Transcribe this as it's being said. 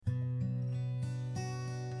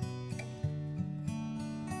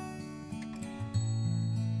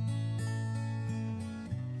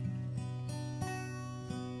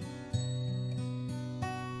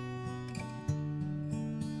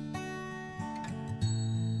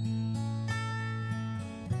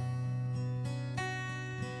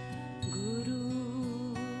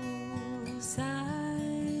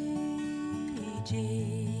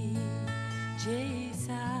Jai Jai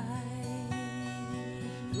Sai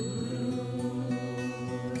Guru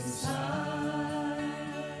Sai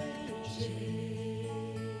Jai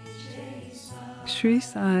Sai. Sri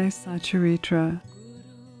Sai Satcharitra,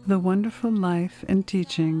 The Wonderful Life and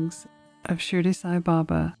Teachings of Shirdi Sai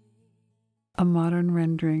Baba, a modern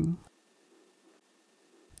rendering.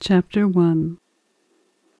 Chapter 1.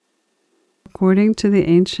 According to the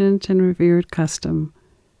ancient and revered custom,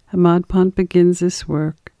 Hemadpant begins this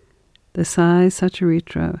work, the Sai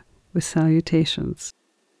Satcharitra, with salutations.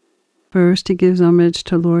 First, he gives homage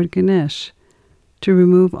to Lord Ganesh to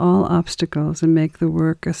remove all obstacles and make the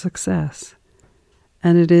work a success.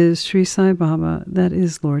 And it is Sri Sai Baba that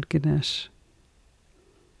is Lord Ganesh.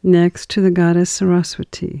 Next, to the goddess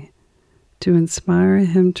Saraswati, to inspire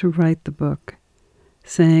him to write the book,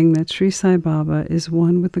 saying that Sri Sai Baba is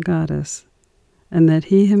one with the goddess, and that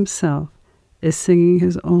he himself is singing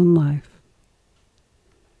his own life.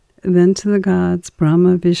 Then to the gods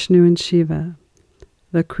Brahma, Vishnu, and Shiva,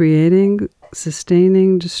 the creating,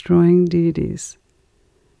 sustaining, destroying deities,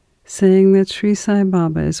 saying that Sri Sai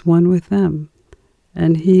Baba is one with them,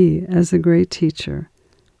 and he, as the great teacher,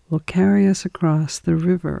 will carry us across the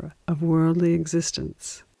river of worldly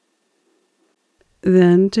existence.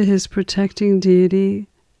 Then to his protecting deity,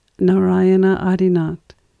 Narayana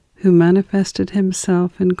Adinath, who manifested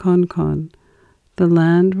himself in Konkan, the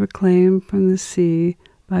land reclaimed from the sea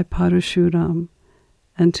by Parashuram,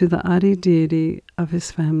 and to the Adi deity of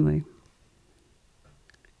his family.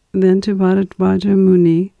 Then to Bharadvaja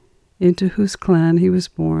Muni, into whose clan he was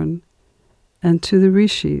born, and to the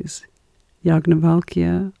rishis,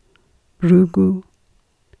 Yagnavalkya, Bhrigu,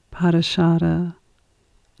 Parashara,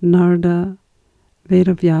 Narda,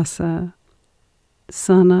 Vedavyasa,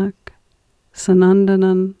 Sanak,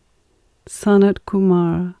 Sanandanan, Sanat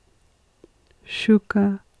Kumar,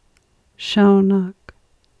 Shuka, Shaunak,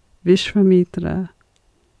 Vishwamitra,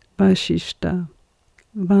 Vashishta,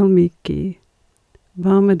 Valmiki,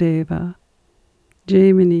 Vamadeva,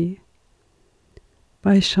 Jaimini,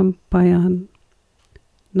 Vaishampayan,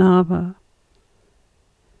 Nava,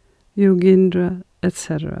 Yogindra,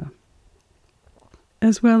 etc.,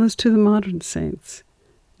 as well as to the modern saints,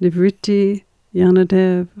 Nivritti,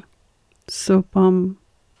 Yanadev, Sopam,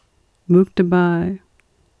 Muktabai,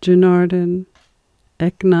 Janardhan,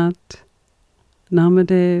 Eknath,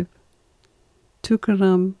 Namadev,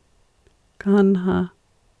 Tukaram, Kanha,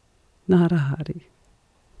 Narahari.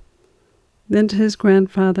 Then to his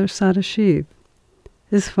grandfather Sadashiv,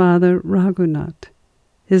 his father Raghunath,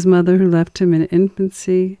 his mother who left him in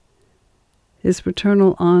infancy, his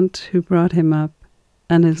paternal aunt who brought him up,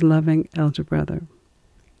 and his loving elder brother.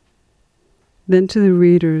 Then to the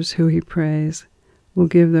readers who he prays will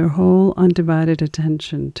give their whole undivided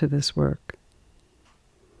attention to this work.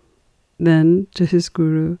 Then to his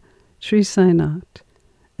guru, Sri Sainath,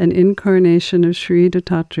 an incarnation of Sri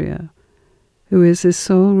Dattatreya, who is his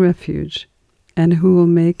sole refuge, and who will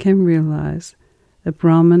make him realize that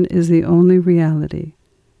Brahman is the only reality,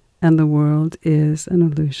 and the world is an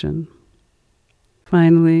illusion.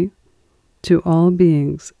 Finally, to all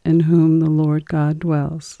beings in whom the Lord God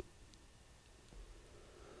dwells.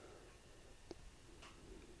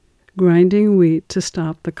 Grinding wheat to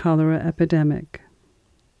stop the cholera epidemic.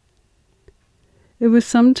 It was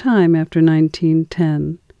some time after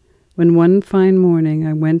 1910 when one fine morning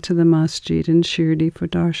I went to the masjid in Shirdi for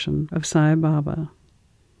darshan of Sai Baba.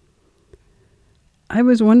 I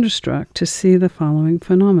was wonderstruck to see the following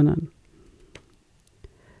phenomenon.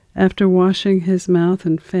 After washing his mouth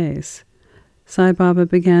and face, Sai Baba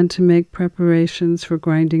began to make preparations for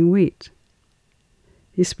grinding wheat.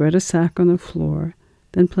 He spread a sack on the floor,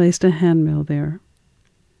 then placed a hand mill there.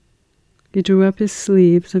 He drew up his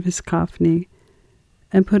sleeves of his kafni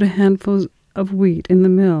and put a handful of wheat in the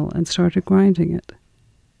mill and started grinding it.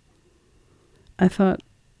 I thought,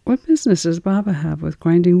 what business does Baba have with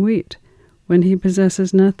grinding wheat when he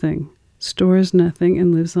possesses nothing, stores nothing,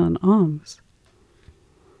 and lives on alms?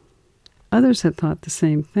 Others had thought the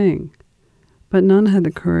same thing, but none had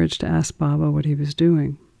the courage to ask Baba what he was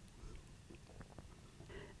doing.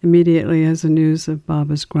 Immediately as the news of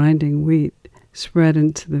Baba's grinding wheat spread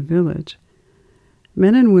into the village,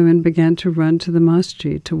 men and women began to run to the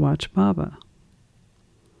masjid to watch Baba.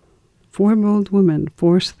 4 bold women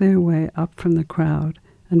forced their way up from the crowd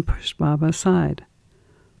and pushed Baba aside,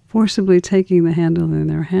 forcibly taking the handle in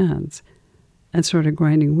their hands, and started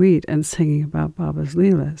grinding wheat and singing about Baba's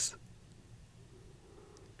leelas.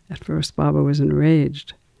 At first Baba was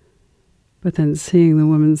enraged, but then seeing the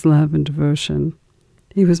women's love and devotion,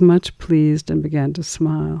 he was much pleased and began to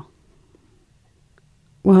smile.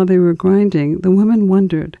 While they were grinding, the women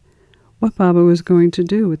wondered what Baba was going to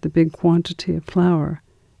do with the big quantity of flour,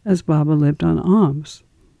 as Baba lived on alms.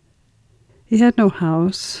 He had no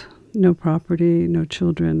house, no property, no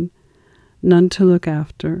children, none to look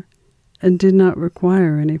after, and did not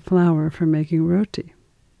require any flour for making roti.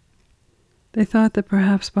 They thought that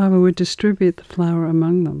perhaps Baba would distribute the flour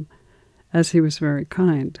among them, as he was very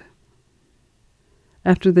kind.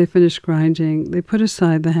 After they finished grinding, they put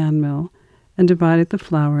aside the hand mill and divided the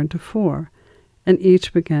flour into 4, and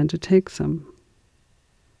each began to take some.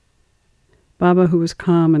 Baba, who was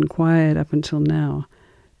calm and quiet up until now,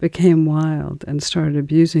 became wild and started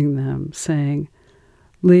abusing them, saying,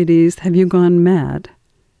 "Ladies, have you gone mad?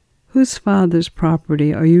 Whose father's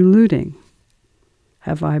property are you looting?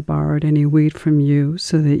 Have I borrowed any wheat from you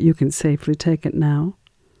so that you can safely take it now?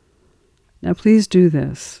 Now please do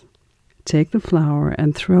this. Take the flour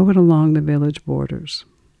and throw it along the village borders."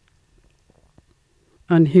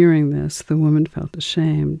 On hearing this, the women felt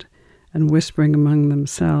ashamed, and whispering among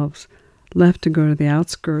themselves, left to go to the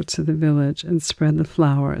outskirts of the village and spread the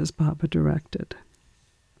flour as Baba directed.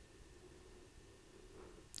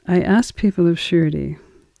 I asked people of Shirdi,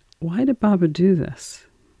 why did Baba do this?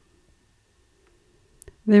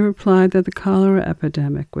 They replied that the cholera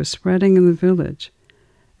epidemic was spreading in the village,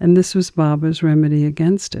 and this was Baba's remedy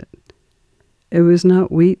against it. It was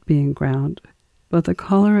not wheat being ground, but the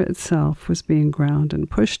cholera itself was being ground and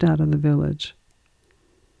pushed out of the village.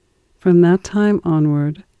 From that time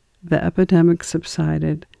onward, the epidemic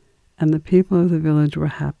subsided, and the people of the village were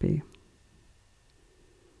happy.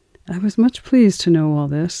 I was much pleased to know all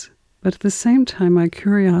this, but at the same time my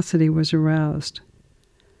curiosity was aroused.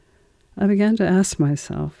 I began to ask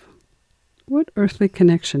myself, what earthly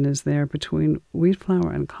connection is there between wheat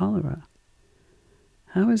flour and cholera?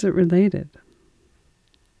 How is it related?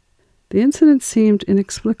 The incident seemed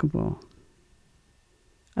inexplicable.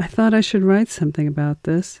 I thought I should write something about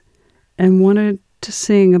this, and wanted to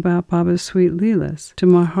sing about Baba's sweet Leelas to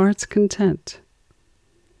my heart's content.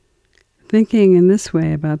 Thinking in this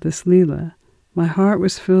way about this Leela, my heart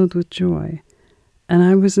was filled with joy, and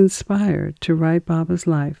I was inspired to write Baba's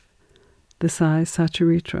life, the Sai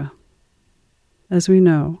Satcharitra. As we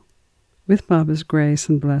know, with Baba's grace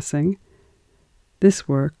and blessing, this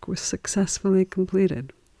work was successfully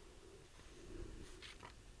completed.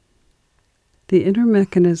 The inner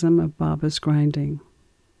mechanism of Baba's grinding.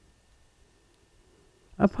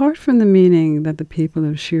 Apart from the meaning that the people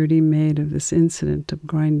of Shirdi made of this incident of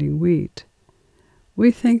grinding wheat, we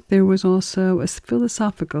think there was also a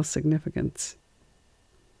philosophical significance.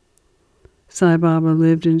 Sai Baba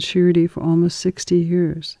lived in Shirdi for almost 60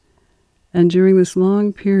 years, and during this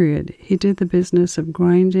long period he did the business of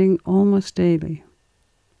grinding almost daily.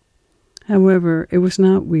 However, it was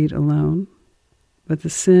not wheat alone, but the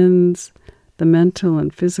sins, the mental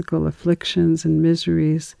and physical afflictions and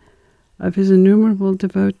miseries of his innumerable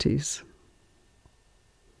devotees.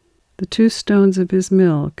 The 2 stones of his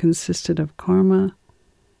mill consisted of karma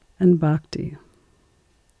and bhakti.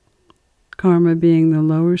 Karma being the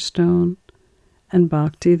lower stone, and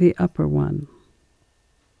bhakti the upper one.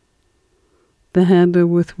 The handle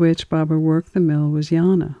with which Baba worked the mill was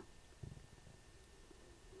jnana.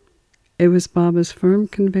 It was Baba's firm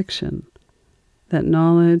conviction that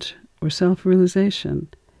knowledge or self-realization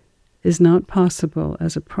is not possible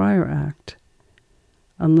as a prior act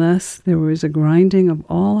unless there was a grinding of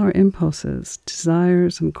all our impulses,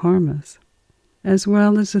 desires, and karmas, as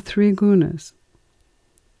well as the 3 gunas,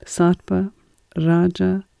 sattva,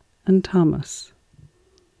 raja, and tamas,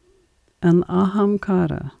 and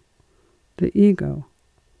ahamkara, the ego,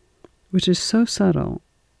 which is so subtle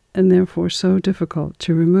and therefore so difficult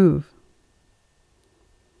to remove.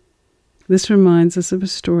 This reminds us of a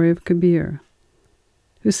story of Kabir,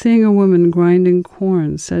 who, seeing a woman grinding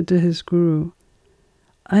corn, said to his guru,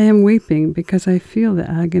 "I am weeping because I feel the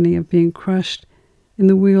agony of being crushed in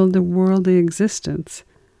the wheel of worldly existence,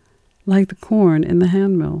 like the corn in the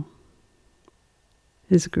handmill."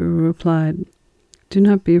 His guru replied, "Do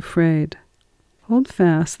not be afraid. Hold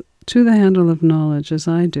fast to the handle of knowledge as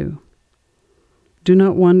I do. Do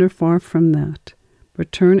not wander far from that,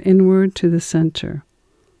 but turn inward to the center,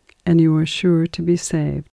 and you are sure to be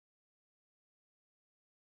saved."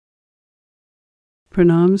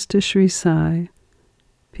 Pranams to Sri Sai.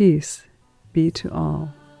 Peace be to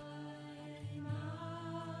all.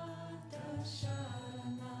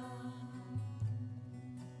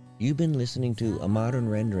 You've been listening to a modern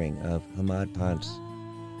rendering of Hamad Pant's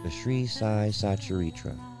The Sri Sai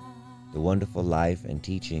Satcharitra, The Wonderful Life and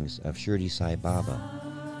Teachings of Shirdi Sai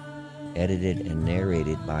Baba, edited and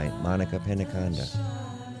narrated by Monica Penacanda.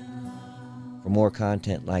 For more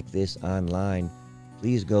content like this online,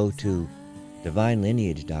 please go to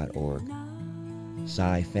divinelineage.org,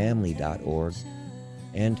 SciFamily.org,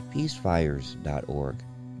 and peacefires.org.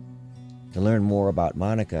 To learn more about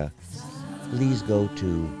Monica, please go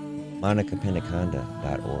to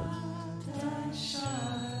monicapenneconda.org.